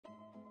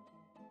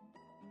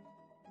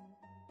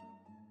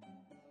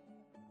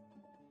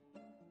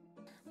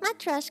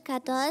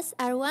Matryoshka dolls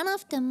are one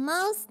of the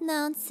most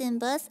known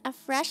symbols of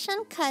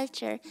Russian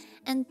culture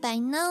and by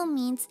no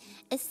means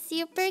a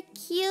super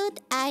cute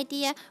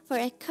idea for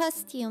a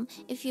costume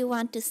if you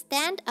want to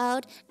stand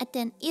out at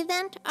an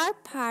event or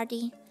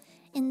party.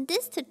 In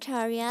this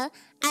tutorial,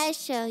 I'll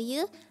show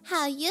you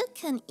how you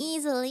can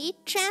easily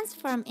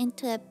transform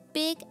into a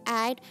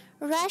big-eyed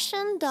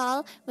Russian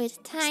doll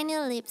with tiny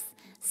lips,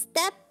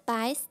 step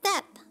by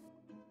step.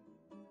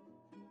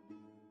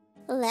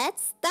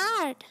 Let's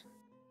start!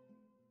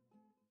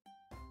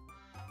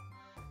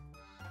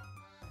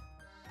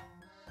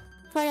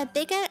 For a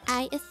bigger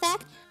eye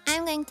effect,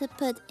 I'm going to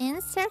put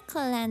in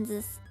circle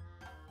lenses.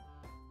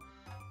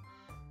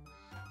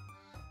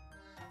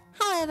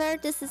 However,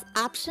 this is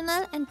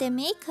optional and the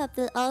makeup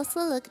will also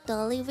look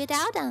dolly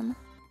without them.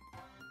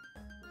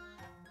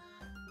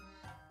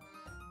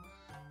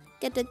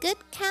 Get a good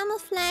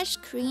camouflage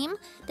cream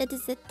that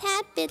is a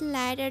tad bit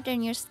lighter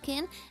than your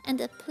skin and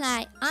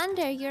apply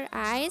under your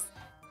eyes,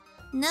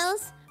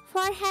 nose,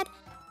 forehead,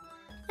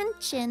 and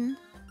chin.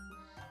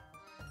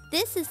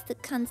 This is to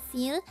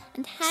conceal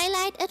and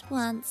highlight at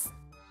once.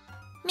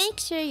 Make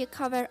sure you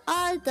cover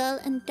all dull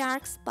and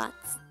dark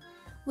spots.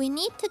 We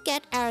need to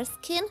get our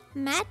skin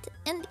matte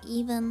and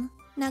even.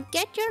 Now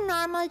get your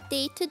normal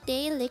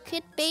day-to-day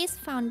liquid-based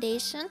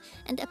foundation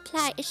and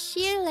apply a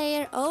sheer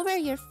layer over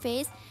your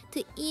face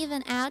to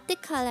even out the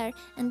color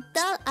and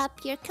dull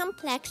up your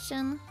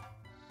complexion.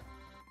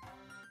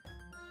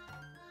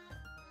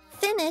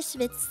 Finish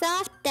with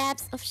soft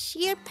dabs of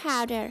sheer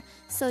powder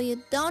so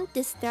you don't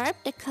disturb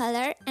the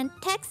color and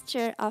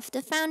texture of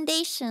the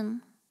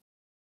foundation.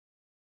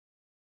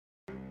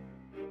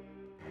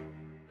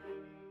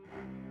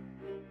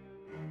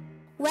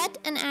 Wet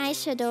an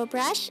eyeshadow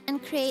brush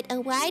and create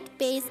a white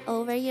base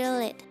over your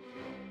lid.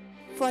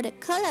 For the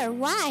color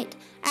white,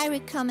 I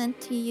recommend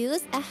to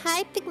use a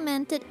high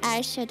pigmented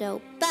eyeshadow,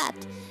 but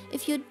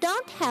if you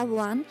don't have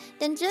one,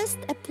 then just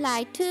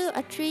apply 2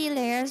 or 3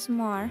 layers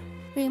more.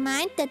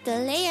 Remind that the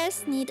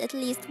layers need at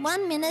least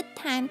 1 minute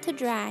time to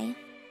dry.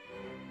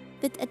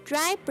 With a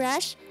dry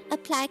brush,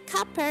 apply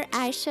copper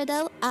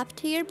eyeshadow up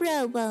to your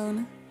brow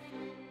bone.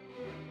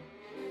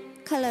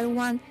 Color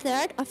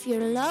 1/3 of your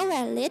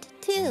lower lid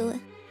too.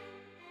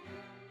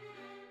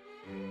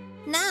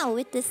 Now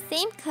with the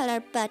same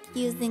color but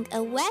using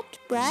a wet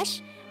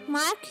brush,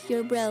 mark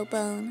your brow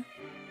bone.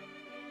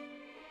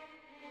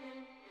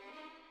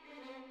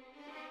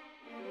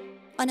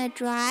 On a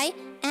dry,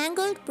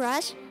 angled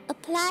brush,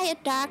 apply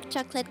a dark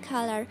chocolate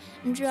color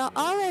and draw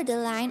over the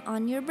line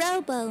on your brow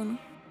bone.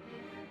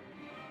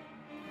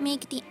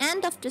 Make the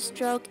end of the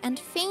stroke and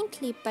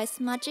faintly by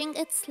smudging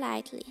it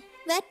slightly.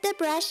 Wet the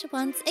brush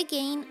once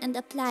again and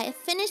apply a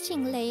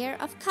finishing layer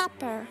of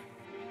copper.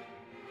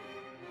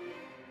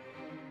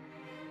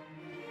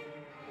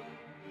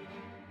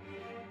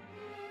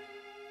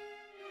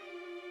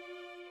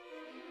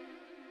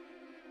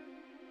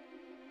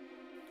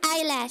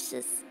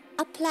 Eyelashes.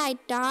 Apply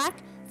dark,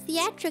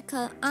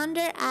 theatrical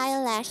under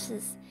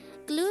eyelashes.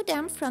 Glue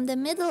them from the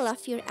middle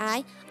of your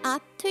eye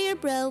up to your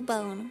brow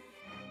bone.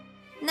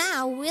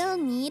 Now we'll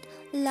need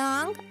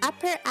long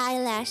upper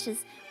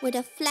eyelashes with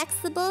a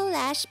flexible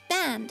lash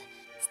band.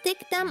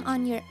 Stick them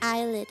on your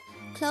eyelid,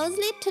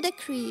 closely to the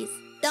crease.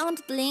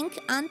 Don't blink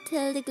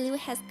until the glue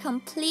has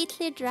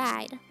completely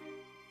dried.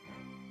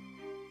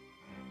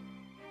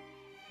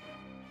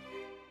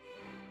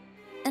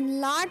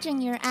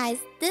 Enlarging your eyes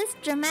this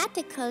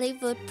dramatically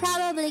would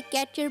probably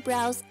get your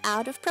brows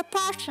out of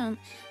proportion,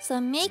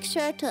 so make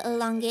sure to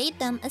elongate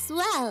them as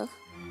well.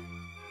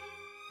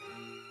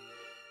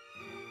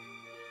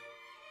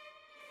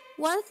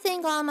 One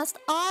thing almost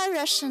all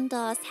Russian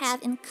dolls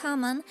have in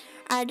common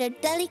are their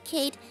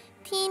delicate,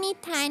 teeny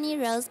tiny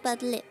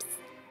rosebud lips.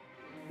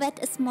 Wet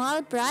a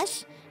small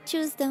brush,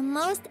 choose the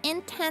most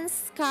intense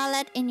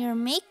scarlet in your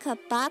makeup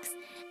box,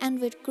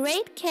 and with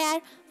great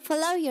care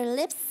follow your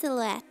lip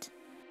silhouette.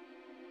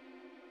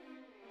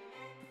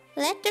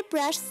 Let the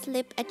brush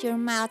slip at your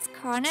mouth's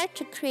corner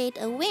to create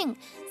a wing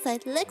so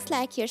it looks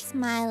like you're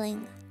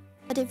smiling.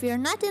 But if you're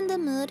not in the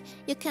mood,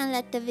 you can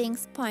let the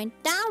wings point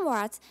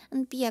downwards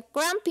and be a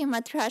grumpy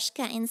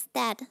Matryoshka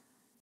instead.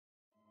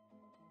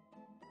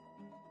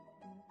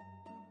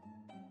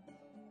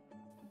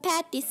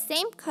 Pat the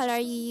same color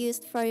you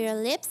used for your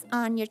lips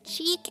on your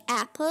cheek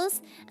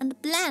apples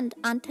and blend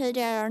until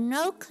there are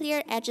no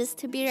clear edges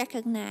to be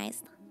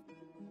recognized.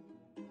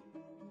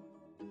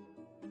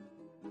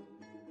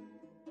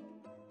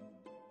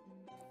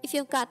 If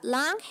you've got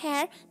long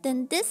hair,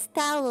 then this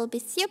style will be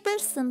super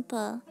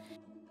simple.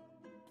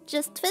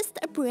 Just twist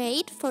a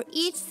braid for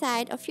each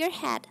side of your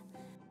head.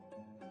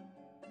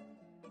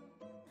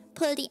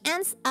 Pull the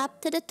ends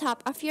up to the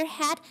top of your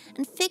head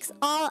and fix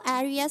all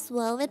areas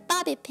well with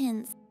bobby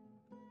pins.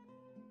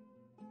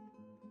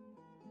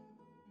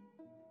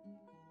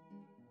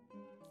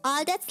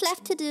 All that's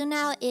left to do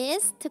now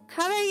is to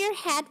cover your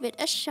head with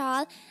a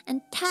shawl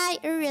and tie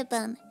a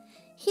ribbon.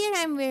 Here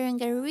I'm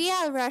wearing a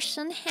real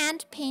Russian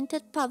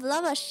hand-painted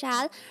pavlova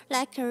shawl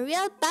like a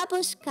real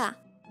babushka.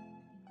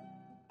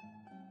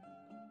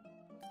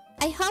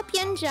 I hope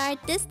you enjoyed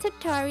this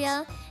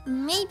tutorial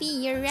and maybe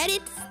you're ready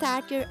to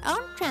start your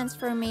own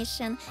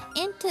transformation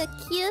into a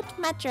cute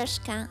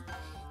Matryoshka.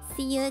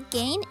 See you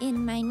again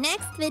in my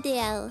next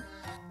video.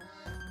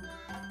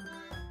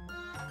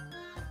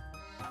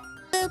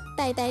 Boop,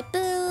 bye bye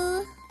boo.